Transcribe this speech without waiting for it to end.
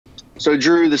So,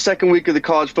 Drew, the second week of the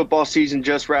college football season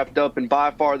just wrapped up, and by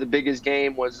far the biggest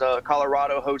game was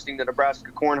Colorado hosting the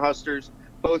Nebraska Cornhuskers.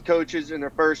 Both coaches in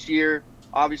their first year.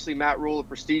 Obviously, Matt Rule, a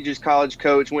prestigious college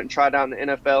coach, went and tried out in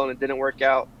the NFL, and it didn't work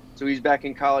out. So he's back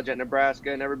in college at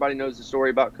Nebraska, and everybody knows the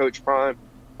story about Coach Prime.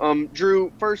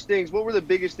 Drew, first things, what were the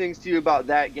biggest things to you about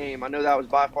that game? I know that was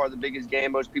by far the biggest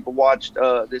game most people watched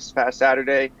this past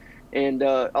Saturday. And,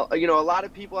 a lot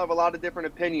of people have a lot of different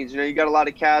opinions. You got a lot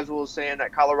of casuals saying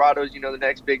that Colorado's, the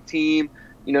next big team.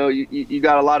 You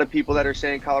got a lot of people that are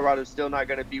saying Colorado's still not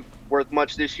going to be worth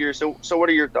much this year. So what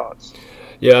are your thoughts?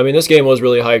 Yeah, I mean, this game was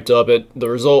really hyped up. The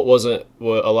result wasn't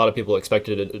what a lot of people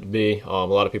expected it to be. A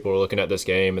lot of people were looking at this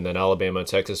game, and then Alabama and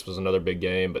Texas was another big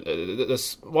game. But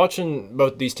watching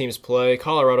both these teams play,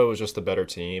 Colorado was just the better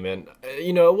team. And,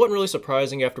 it wasn't really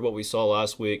surprising after what we saw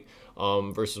last week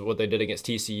versus what they did against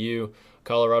TCU.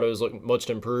 Colorado has looked much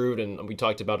improved, and we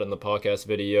talked about it in the podcast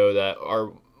video that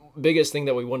our biggest thing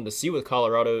that we wanted to see with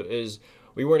Colorado is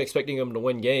we weren't expecting them to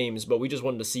win games, but we just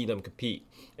wanted to see them compete.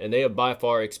 And they have by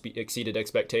far exceeded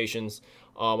expectations.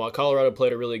 Colorado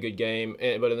played a really good game,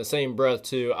 but in the same breath,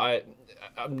 too,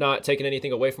 I'm not taking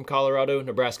anything away from Colorado.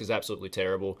 Nebraska's absolutely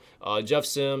terrible. Jeff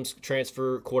Sims,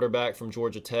 transfer quarterback from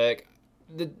Georgia Tech,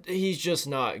 he's just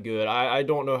not good. I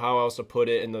don't know how else to put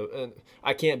it.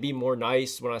 I can't be more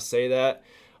nice when I say that.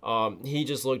 He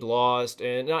just looked lost,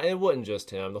 and it wasn't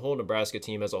just him. The whole Nebraska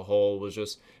team as a whole was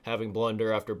just having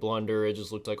blunder after blunder. It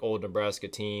just looked like old Nebraska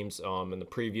teams in the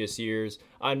previous years.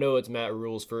 I know it's Matt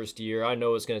Rule's first year. I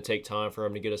know it's going to take time for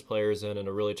him to get his players in and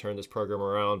to really turn this program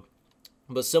around.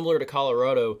 But similar to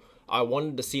Colorado, I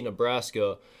wanted to see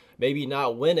Nebraska maybe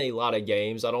not win a lot of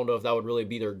games. I don't know if that would really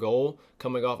be their goal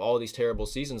coming off all these terrible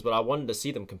seasons, but I wanted to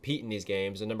see them compete in these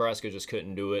games, and Nebraska just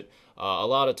couldn't do it. A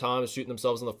lot of times shooting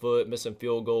themselves in the foot, missing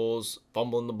field goals,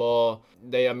 fumbling the ball.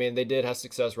 They did have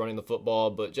success running the football,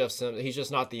 but Jeff Sims, he's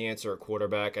just not the answer at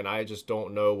quarterback, and I just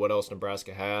don't know what else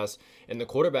Nebraska has in the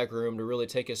quarterback room to really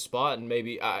take his spot. And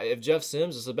maybe if Jeff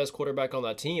Sims is the best quarterback on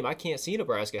that team, I can't see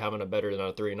Nebraska having a better than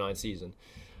a 3-9 season.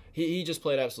 He just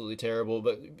played absolutely terrible.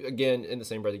 But, again, in the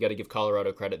same breath, you got to give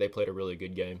Colorado credit. They played a really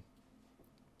good game.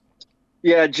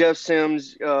 Yeah, Jeff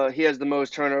Sims, he has the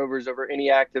most turnovers over any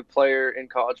active player in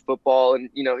college football. And,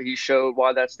 he showed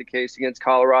why that's the case against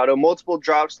Colorado. Multiple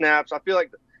drop snaps. I feel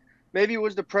like maybe it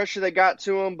was the pressure that got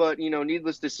to him. But,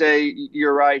 needless to say,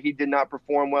 you're right. He did not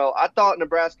perform well. I thought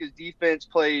Nebraska's defense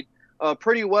played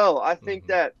pretty well. I think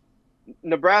that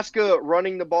Nebraska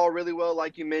running the ball really well,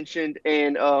 like you mentioned,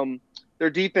 and their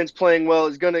defense playing well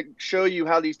is going to show you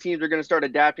how these teams are going to start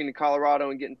adapting to Colorado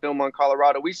and getting film on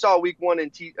Colorado. We saw week one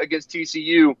against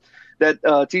TCU that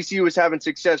TCU was having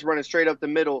success running straight up the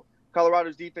middle.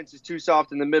 Colorado's defense is too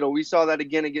soft in the middle. We saw that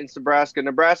again against Nebraska.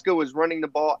 Nebraska was running the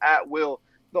ball at will.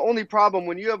 The only problem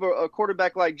when you have a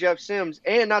quarterback like Jeff Sims,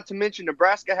 and not to mention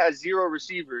Nebraska has 0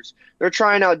 receivers. They're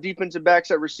trying out defensive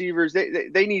backs at receivers.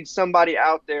 They need somebody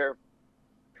out there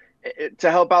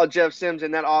to help out Jeff Sims in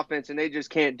that offense, and they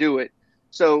just can't do it.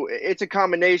 So it's a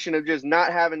combination of just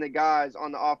not having the guys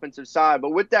on the offensive side. But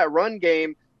with that run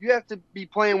game, you have to be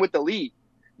playing with the lead.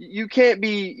 You can't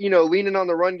be, leaning on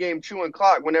the run game, chewing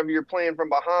clock whenever you're playing from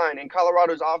behind. And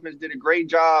Colorado's offense did a great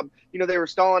job. They were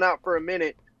stalling out for a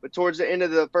minute, but towards the end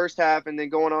of the first half and then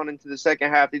going on into the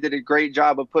second half, they did a great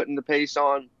job of putting the pace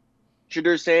on.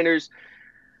 Shedeur Sanders,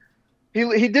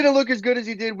 He didn't look as good as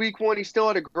he did week one. He still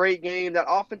had a great game. That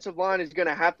offensive line is going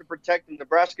to have to protect him.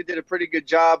 Nebraska did a pretty good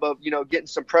job of, getting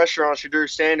some pressure on Shedeur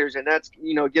Sanders, and that's,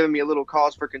 giving me a little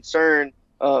cause for concern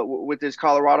with this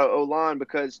Colorado O-line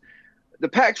because the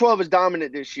Pac-12 is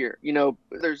dominant this year.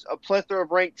 There's a plethora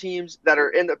of ranked teams that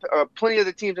are in the plenty of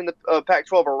the teams in the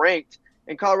Pac-12 are ranked,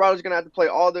 and Colorado's going to have to play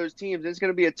all those teams. It's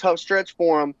going to be a tough stretch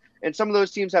for them, and some of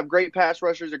those teams have great pass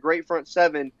rushers, a great front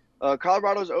seven.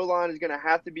 Colorado's O-line is going to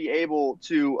have to be able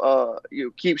to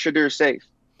keep Shedeur safe.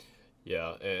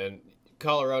 Yeah, and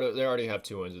Colorado, they already have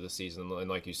 2 wins of the season, and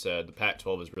like you said, the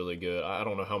Pac-12 is really good. I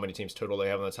don't know how many teams total they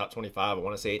have in the top 25. I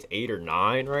want to say it's 8 or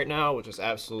 9 right now, which is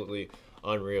absolutely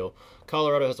unreal.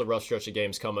 Colorado has a rough stretch of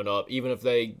games coming up. Even if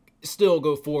they still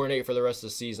go 4-8 for the rest of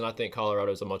the season, I think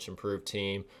Colorado is a much improved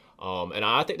team. And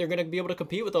I think they're going to be able to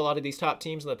compete with a lot of these top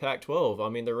teams in the Pac-12. I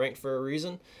mean, they're ranked for a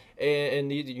reason.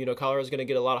 And Colorado's going to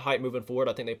get a lot of hype moving forward.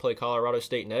 I think they play Colorado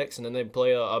State next, and then they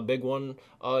play a big one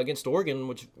against Oregon,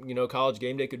 which, College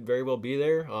game day could very well be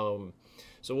there. So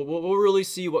we'll really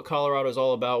see what Colorado's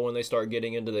all about when they start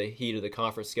getting into the heat of the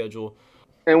conference schedule.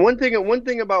 And one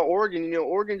thing about Oregon,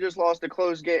 Oregon just lost a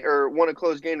close game or won a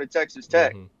close game to Texas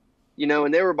Tech.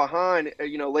 And they were behind,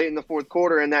 late in the fourth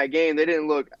quarter in that game. They didn't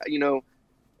look,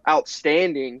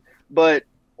 outstanding, but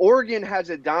Oregon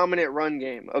has a dominant run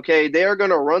game. Okay, they are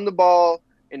going to run the ball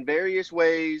in various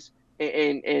ways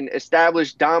and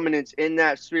establish dominance in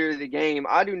that sphere of the game.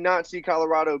 I do not see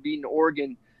Colorado beating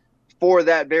Oregon for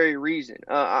that very reason.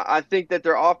 I think that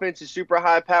their offense is super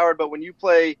high powered, but when you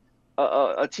play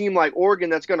a team like Oregon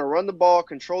that's going to run the ball,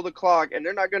 control the clock, and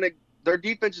their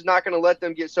defense is not going to let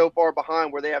them get so far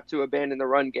behind where they have to abandon the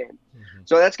run game. Mm-hmm.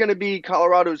 So that's going to be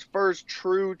Colorado's first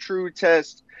true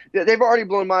test. They've already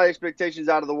blown my expectations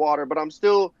out of the water, but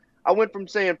I went from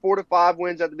saying 4 to 5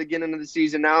 wins at the beginning of the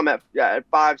season. Now I'm at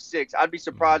 5-6. I'd be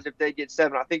surprised if they get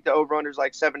 7. I think the over-under is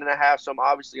like 7.5, so I'm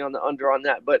obviously on the under on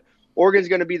that. But Oregon's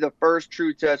going to be the first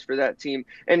true test for that team.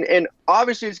 And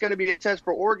obviously it's going to be a test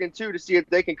for Oregon, too, to see if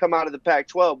they can come out of the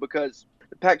Pac-12 because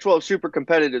the Pac-12 is super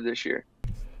competitive this year.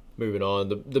 Moving on,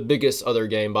 the biggest other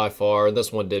game by far, and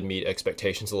this one did meet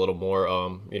expectations a little more,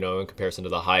 in comparison to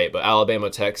the hype, but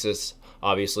Alabama-Texas.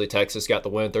 Obviously, Texas got the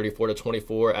win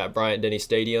 34-24 at Bryant Denny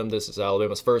Stadium. This is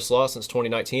Alabama's first loss since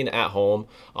 2019 at home,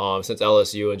 since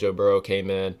LSU and Joe Burrow came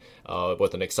in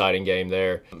with an exciting game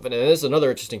there. And this is another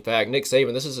interesting fact. Nick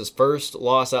Saban, this is his first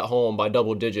loss at home by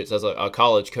double digits as a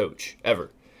college coach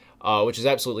ever, which is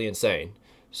absolutely insane.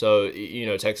 So,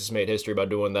 Texas made history by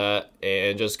doing that,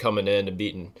 and just coming in and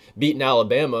beating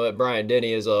Alabama at Bryant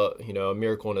Denny is a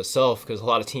miracle in itself because a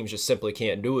lot of teams just simply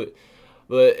can't do it.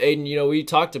 But, Aiden, we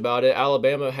talked about it.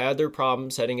 Alabama had their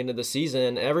problems heading into the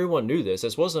season. Everyone knew this.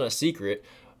 This wasn't a secret.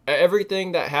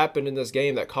 Everything that happened in this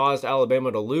game that caused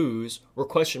Alabama to lose were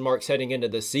question marks heading into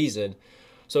this season.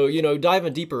 So,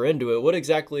 diving deeper into it, what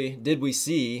exactly did we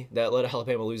see that let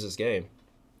Alabama lose this game?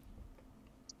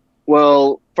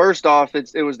 Well, first off,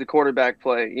 it was the quarterback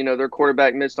play. Their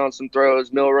quarterback missed on some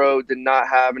throws. Milroe did not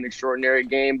have an extraordinary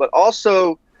game. But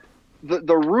also,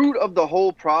 the root of the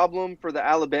whole problem for the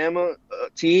Alabama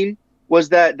team was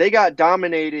that they got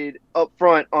dominated up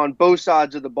front on both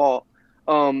sides of the ball.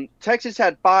 Texas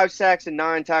had 5 sacks and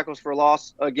 9 tackles for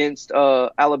loss against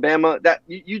Alabama. That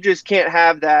you just can't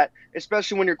have that,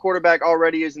 especially when your quarterback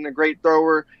already isn't a great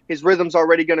thrower. His rhythm's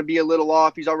already going to be a little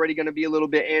off. He's already going to be a little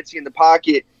bit antsy in the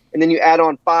pocket. And then you add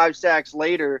on 5 sacks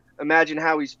later, imagine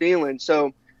how he's feeling.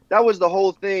 So that was the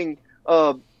whole thing.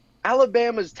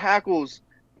 Alabama's tackles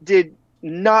did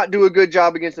not do a good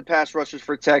job against the pass rushers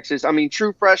for Texas. I mean,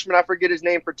 true freshman, I forget his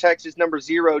name for Texas, number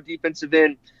 0, defensive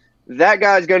end. That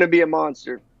guy's going to be a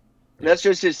monster. And that's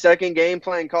just his second game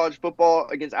playing college football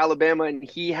against Alabama, and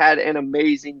he had an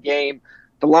amazing game.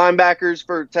 The linebackers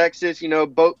for Texas,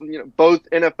 both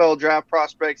NFL draft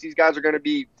prospects. These guys are going to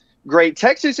be great.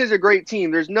 Texas is a great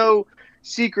team. There's no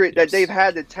secret that they've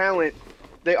had the talent.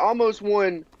 They almost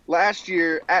won last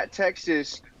year at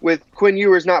Texas with Quinn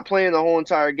Ewers not playing the whole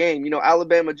entire game.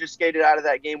 Alabama just skated out of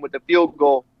that game with the field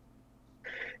goal.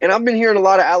 And I've been hearing a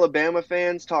lot of Alabama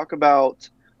fans talk about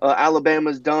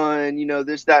Alabama's done,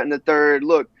 this, that, and the third.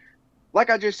 Look, like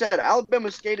I just said,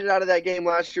 Alabama skated out of that game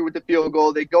last year with the field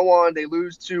goal. They go on, they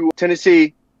lose to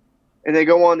Tennessee, and they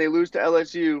go on, they lose to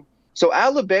LSU. So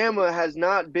Alabama has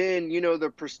not been,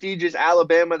 the prestigious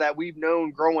Alabama that we've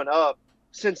known growing up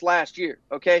since last year,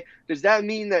 okay? Does that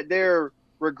mean that they're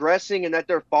regressing and that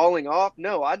they're falling off?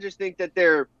 No, I just think that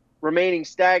they're remaining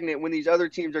stagnant when these other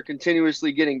teams are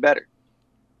continuously getting better.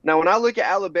 Now, when I look at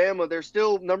Alabama, they're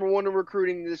still number 1 in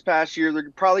recruiting this past year. They're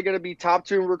probably going to be top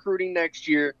 2 in recruiting next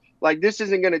year. Like, this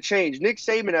isn't going to change. Nick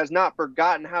Saban has not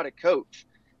forgotten how to coach.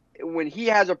 When he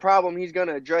has a problem, he's going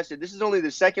to address it. This is only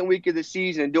the second week of the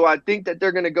season. Do I think that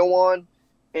they're going to go on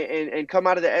and come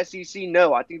out of the SEC?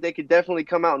 No, I think they could definitely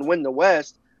come out and win the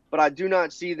West, but I do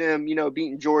not see them,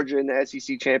 beating Georgia in the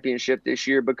SEC championship this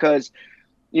year because,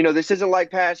 this isn't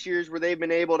like past years where they've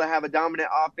been able to have a dominant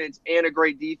offense and a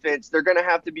great defense. They're going to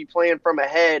have to be playing from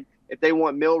ahead if they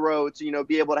want Milroe to,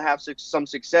 be able to have some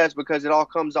success because it all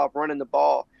comes off running the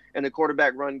ball and the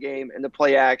quarterback run game and the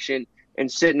play action and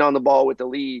sitting on the ball with the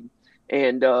lead.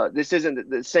 And this isn't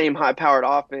the same high-powered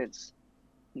offense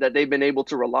that they've been able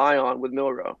to rely on with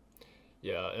Milroe.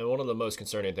 Yeah, and one of the most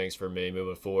concerning things for me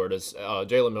moving forward is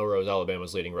Jalen Milroe is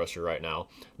Alabama's leading rusher right now.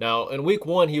 Now, in week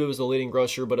 1, he was the leading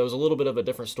rusher, but it was a little bit of a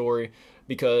different story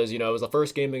because, it was the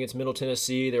first game against Middle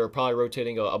Tennessee. They were probably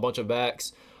rotating a bunch of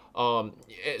backs. So,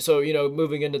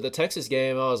 moving into the Texas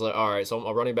game, I was like, all right, so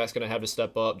a running back's going to have to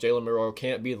step up. Jalen Milroe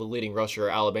can't be the leading rusher.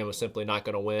 Alabama's simply not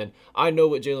going to win. I know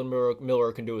what Jalen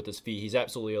Milroe can do with his feet. He's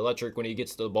absolutely electric. When he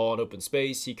gets the ball in open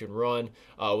space, he can run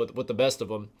with the best of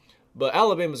them. But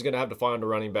Alabama's going to have to find a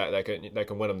running back that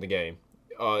can win them the game.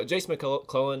 Jace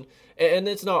McClellan, and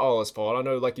it's not all his fault. I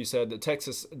know, like you said, the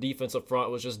Texas defensive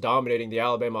front was just dominating the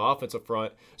Alabama offensive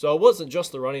front. So it wasn't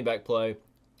just the running back play.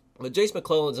 But Jace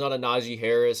McClellan's not a Najee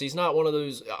Harris. He's not one of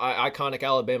those iconic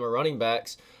Alabama running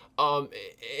backs.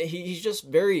 he's just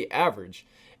very average.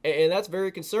 And that's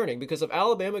very concerning because if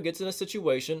Alabama gets in a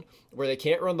situation where they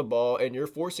can't run the ball and you're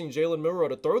forcing Jalen Milroe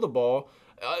to throw the ball,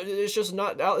 it's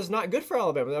not good for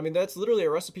Alabama. I mean, that's literally a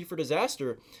recipe for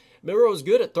disaster. Milroe's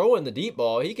good at throwing the deep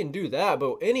ball. He can do that,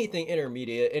 but anything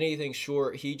intermediate, anything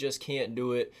short, he just can't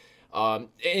do it.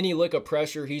 Any lick of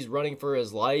pressure, he's running for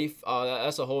his life.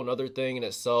 That's a whole other thing in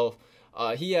itself.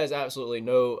 He has absolutely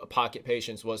no pocket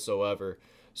patience whatsoever.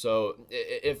 So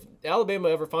if Alabama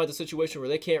ever finds a situation where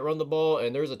they can't run the ball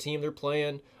and there's a team they're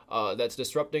playing that's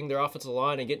disrupting their offensive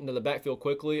line and getting to the backfield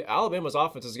quickly, Alabama's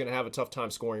offense is going to have a tough time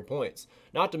scoring points.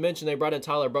 Not to mention they brought in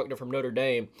Tyler Buchner from Notre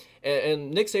Dame,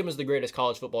 and Nick Saban's the greatest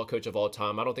college football coach of all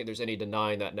time. I don't think there's any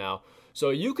denying that now.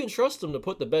 So you can trust him to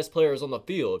put the best players on the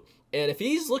field. And if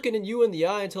he's looking at you in the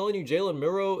eye and telling you Jalen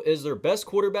Milroe is their best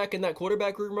quarterback in that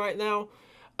quarterback room right now,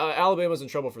 Alabama's in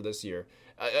trouble for this year.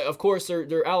 Of course,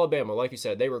 they're Alabama. Like you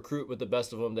said, they recruit with the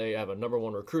best of them. They have a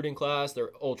 #1 recruiting class. They're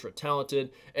ultra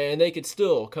talented. And they could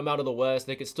still come out of the West.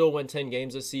 They could still win 10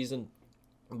 games this season.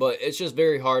 But it's just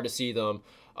very hard to see them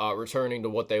returning to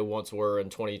what they once were in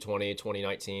 2020,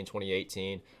 2019,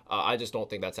 2018. I just don't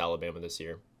think that's Alabama this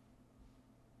year.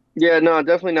 Yeah, no,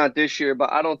 definitely not this year.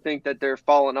 But I don't think that they're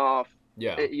falling off,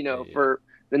 Yeah. For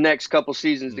the next couple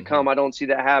seasons to come. I don't see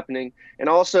that happening. And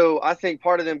also, I think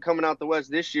part of them coming out the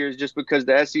West this year is just because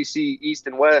the SEC East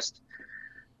and West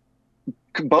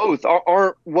both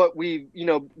aren't what we've,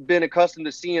 been accustomed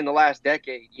to seeing the last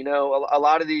decade. A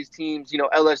lot of these teams,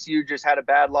 LSU just had a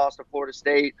bad loss to Florida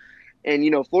State. And,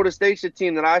 Florida State's a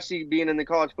team that I see being in the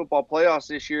college football playoffs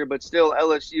this year, but still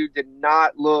LSU did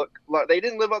not look – they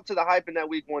didn't live up to the hype in that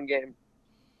Week 1 game.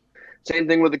 Same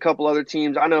thing with a couple other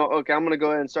teams. I know, okay, I'm going to go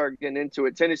ahead and start getting into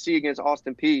it. Tennessee against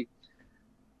Austin Peay.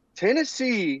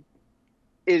 Tennessee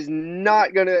is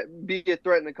not going to be a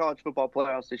threat in the college football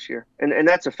playoffs this year, and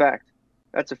that's a fact.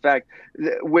 That's a fact.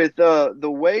 With the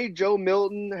way Joe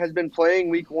Milton has been playing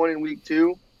Week 1 and Week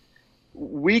 2,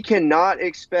 we cannot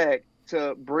expect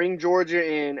to bring Georgia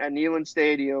in at Neyland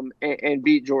Stadium and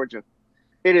beat Georgia.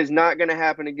 It is not going to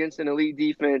happen against an elite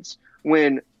defense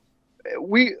when –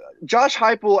 Josh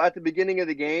Heupel at the beginning of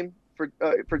the game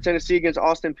for Tennessee against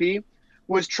Austin Peay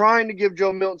was trying to give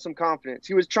Joe Milton some confidence.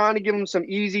 He was trying to give him some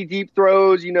easy deep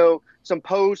throws, some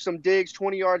posts, some digs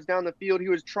 20 yards down the field. He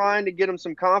was trying to get him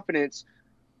some confidence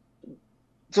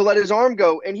to let his arm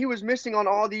go, and he was missing on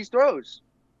all these throws.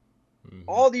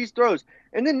 All these throws.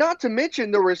 And then not to mention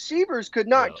the receivers could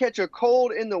not catch a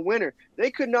cold in the winter.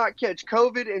 They could not catch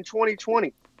COVID in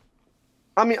 2020.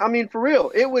 I mean, for real,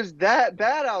 it was that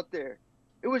bad out there.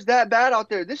 It was that bad out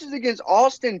there. This is against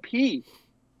Austin Peay.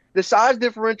 The size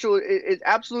differential is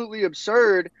absolutely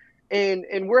absurd, and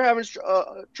we're having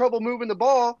trouble moving the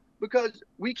ball because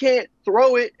we can't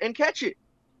throw it and catch it.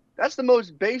 That's the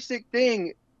most basic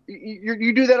thing.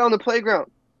 You do that on the playground.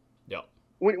 Yeah.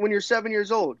 When you're 7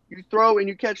 years old, you throw and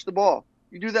you catch the ball.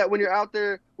 You do that when you're out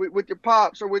there with your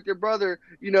pops or with your brother,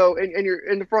 and you're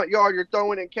in the front yard, you're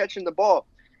throwing and catching the ball.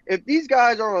 If these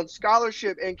guys are on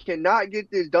scholarship and cannot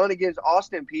get this done against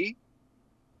Austin Peay,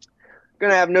 going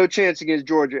to have no chance against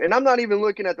Georgia. And I'm not even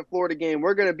looking at the Florida game.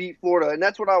 We're going to beat Florida. And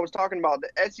that's what I was talking about.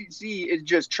 The SEC is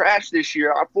just trash this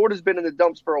year. Florida's been in the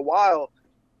dumps for a while.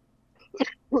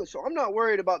 So I'm not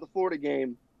worried about the Florida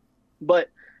game. But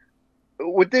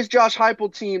with this Josh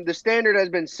Heupel team, the standard has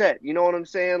been set. You know what I'm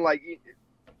saying? Like,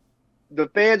 the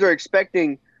fans are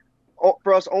expecting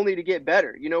for us only to get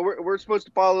better. We're supposed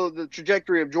to follow the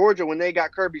trajectory of Georgia when they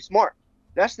got Kirby Smart.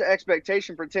 That's the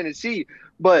expectation for Tennessee.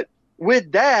 But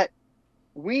with that,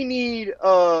 we need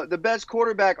the best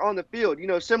quarterback on the field,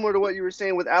 similar to what you were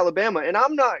saying with Alabama. And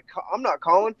I'm not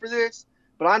calling for this,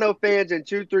 but I know fans in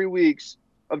 2-3 weeks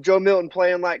of Joe Milton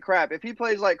playing like crap. If he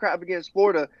plays like crap against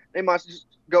Florida, they must just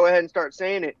go ahead and start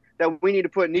saying it, that we need to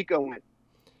put Nico in.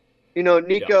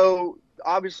 Nico,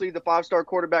 obviously the 5-star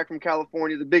quarterback from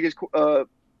California, the biggest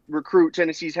recruit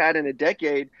Tennessee's had in a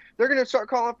decade. They're going to start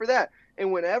calling for that.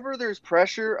 And whenever there's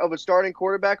pressure of a starting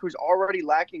quarterback who's already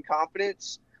lacking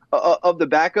confidence of the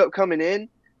backup coming in,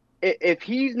 if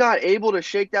he's not able to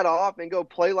shake that off and go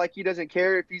play like he doesn't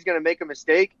care if he's going to make a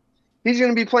mistake, he's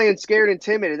going to be playing scared and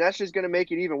timid, and that's just going to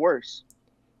make it even worse.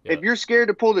 Yeah. If you're scared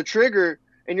to pull the trigger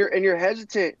and you're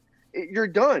hesitant, you're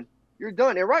done. You're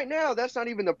done. And right now, that's not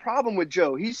even the problem with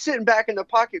Joe. He's sitting back in the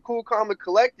pocket, cool, calm, and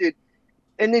collected,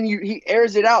 and then he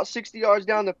airs it out 60 yards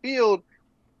down the field,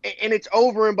 and it's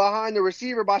over and behind the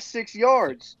receiver by 6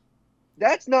 yards.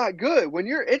 That's not good.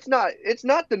 It's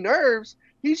not the nerves.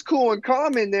 He's cool and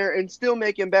calm in there and still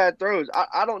making bad throws.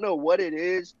 I don't know what it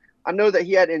is. I know that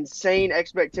he had insane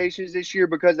expectations this year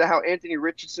because of how Anthony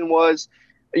Richardson was.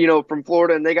 from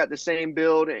Florida, and they got the same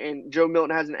build. And Joe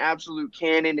Milton has an absolute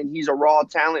cannon, and he's a raw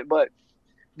talent. But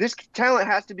this talent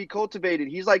has to be cultivated.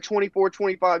 He's like 24,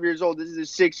 25 years old. This is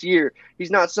his 6th year.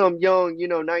 He's not some young,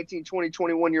 19, 20,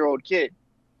 21-year-old kid.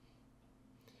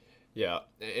 Yeah,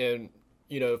 and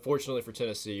fortunately for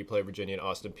Tennessee, you play Virginia and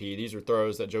Austin Peay. These are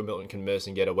throws that Joe Milton can miss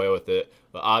and get away with it.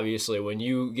 But obviously, when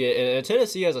you get and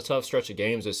Tennessee has a tough stretch of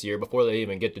games this year before they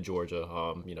even get to Georgia.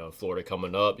 Florida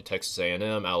coming up, Texas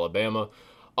A&M, Alabama.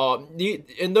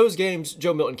 In those games,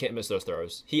 Joe Milton can't miss those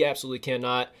throws. He absolutely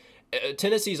cannot.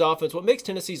 Tennessee's offense, what makes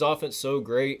Tennessee's offense so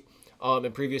great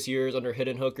in previous years under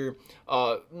Hendon Hooker,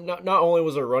 not only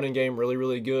was their running game really,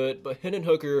 really good, but Hendon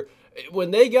Hooker,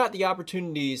 when they got the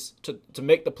opportunities to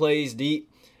make the plays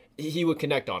deep, he would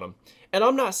connect on them. And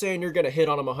I'm not saying you're going to hit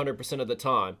on them 100% of the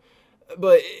time,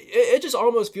 but it just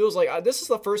almost feels like this is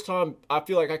the first time I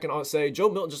feel like I can say Joe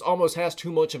Milton just almost has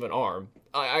too much of an arm.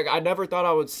 I never thought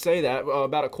I would say that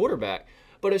about a quarterback.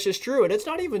 But it's just true, and it's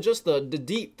not even just the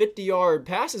deep 50-yard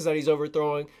passes that he's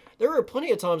overthrowing. There were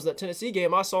plenty of times in that Tennessee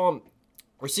game I saw him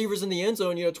receivers in the end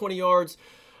zone, 20 yards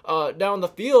down the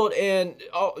field, and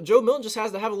Joe Milton just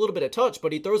has to have a little bit of touch,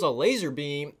 but he throws a laser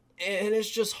beam, and it's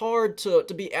just hard to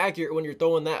be accurate when you're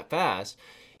throwing that fast.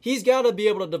 He's got to be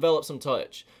able to develop some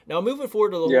touch. Now, moving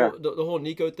forward to the whole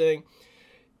Nico thing,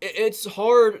 it's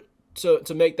hard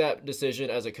to make that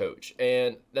decision as a coach,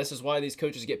 and this is why these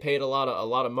coaches get paid a lot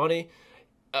of money.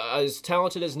 As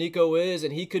talented as Nico is,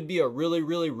 and he could be a really,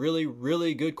 really, really,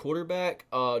 really good quarterback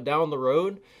down the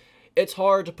road, it's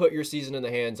hard to put your season in the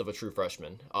hands of a true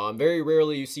freshman. Very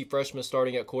rarely you see freshmen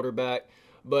starting at quarterback,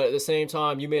 but at the same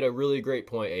time, you made a really great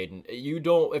point, Aiden.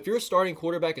 If your starting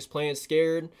quarterback is playing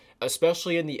scared,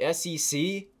 especially in the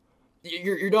SEC,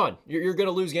 you're done. You're going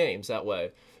to lose games that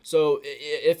way. So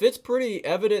if it's pretty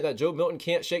evident that Joe Milton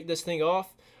can't shake this thing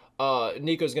off,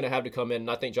 Nico's going to have to come in,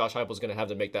 and I think Josh Heupel's going to have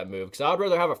to make that move. Because I'd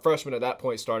rather have a freshman at that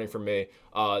point starting for me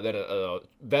than a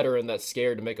veteran that's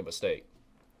scared to make a mistake.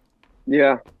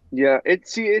 Yeah.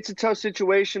 It's a tough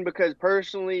situation because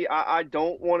personally, I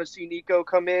don't want to see Nico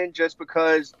come in just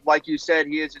because, like you said,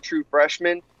 he is a true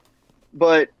freshman.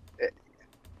 But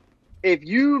if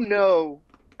you know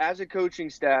as a coaching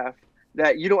staff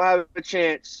that you don't have a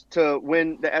chance to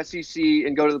win the SEC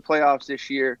and go to the playoffs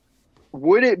this year,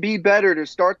 would it be better to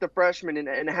start the freshman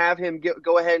and have him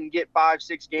go ahead and get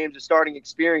 5-6 games of starting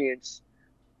experience,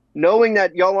 knowing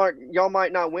that y'all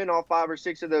might not win all 5 or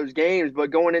 6 of those games, but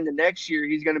going into next year,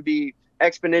 he's going to be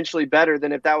exponentially better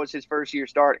than if that was his first year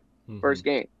starting, first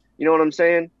game. You know what I'm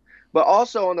saying? But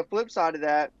also on the flip side of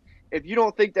that, if you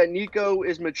don't think that Nico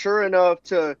is mature enough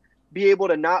to be able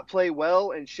to not play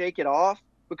well and shake it off,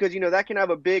 because, that can have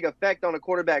a big effect on a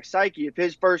quarterback's psyche. If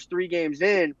his first 3 games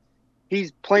in,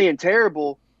 he's playing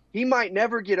terrible, he might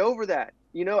never get over that,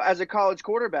 as a college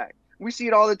quarterback. We see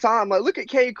it all the time. Like, look at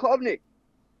Cade Klubnik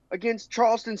against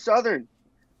Charleston Southern.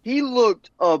 He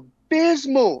looked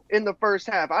abysmal in the first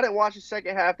half. I didn't watch the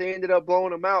second half. They ended up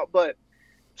blowing him out, but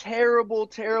terrible,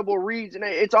 terrible reads. And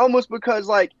it's almost because,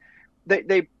 like,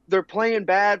 they're playing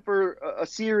bad for a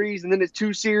series, and then it's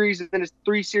 2 series, and then it's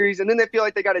 3 series, and then they feel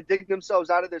like they got to dig themselves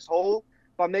out of this hole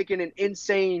by making an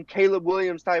insane Caleb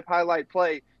Williams type highlight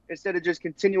play instead of just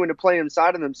continuing to play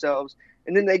inside of themselves.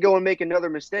 And then they go and make another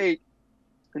mistake.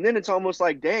 And then it's almost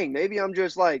like, dang, maybe I'm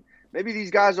just like, maybe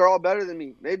these guys are all better than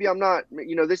me. Maybe I'm not,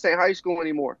 this ain't high school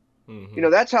anymore.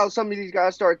 That's how some of these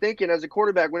guys start thinking as a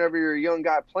quarterback whenever you're a young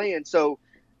guy playing. So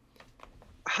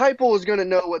Heupel is going to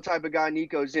know what type of guy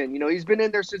Nico's in. He's been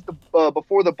in there since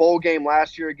before the bowl game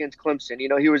last year against Clemson.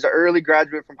 He was an early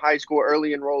graduate from high school,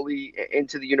 early enrollee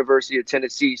into the University of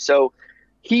Tennessee. So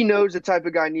he knows the type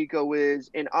of guy Nico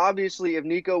is. And obviously, if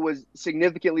Nico was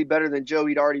significantly better than Joe,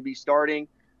 he'd already be starting.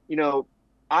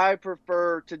 I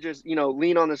prefer to just,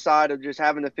 lean on the side of just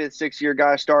having the 5th, 6th year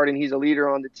guy starting. He's a leader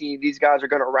on the team. These guys are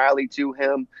going to rally to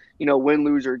him, win,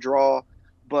 lose, or draw.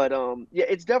 But,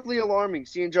 it's definitely alarming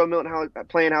seeing Joe Milton how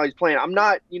he's playing. I'm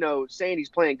not, saying he's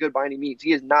playing good by any means.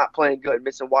 He is not playing good,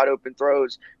 missing wide open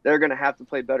throws. They're going to have to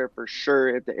play better for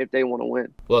sure if they want to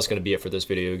win. Well, that's going to be it for this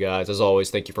video, guys. As always,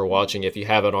 thank you for watching. If you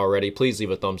haven't already, please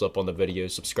leave a thumbs up on the video,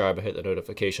 subscribe, and hit the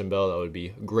notification bell. That would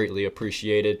be greatly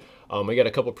appreciated. We got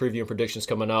a couple preview and predictions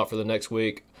coming out for the next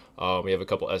week. We have a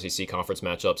couple SEC conference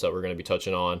matchups that we're going to be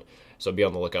touching on, so be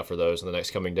on the lookout for those in the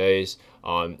next coming days.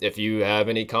 If you have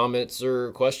any comments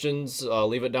or questions,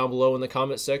 leave it down below in the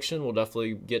comment section. We'll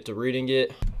definitely get to reading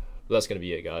it. But that's going to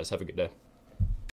be it, guys. Have a good day.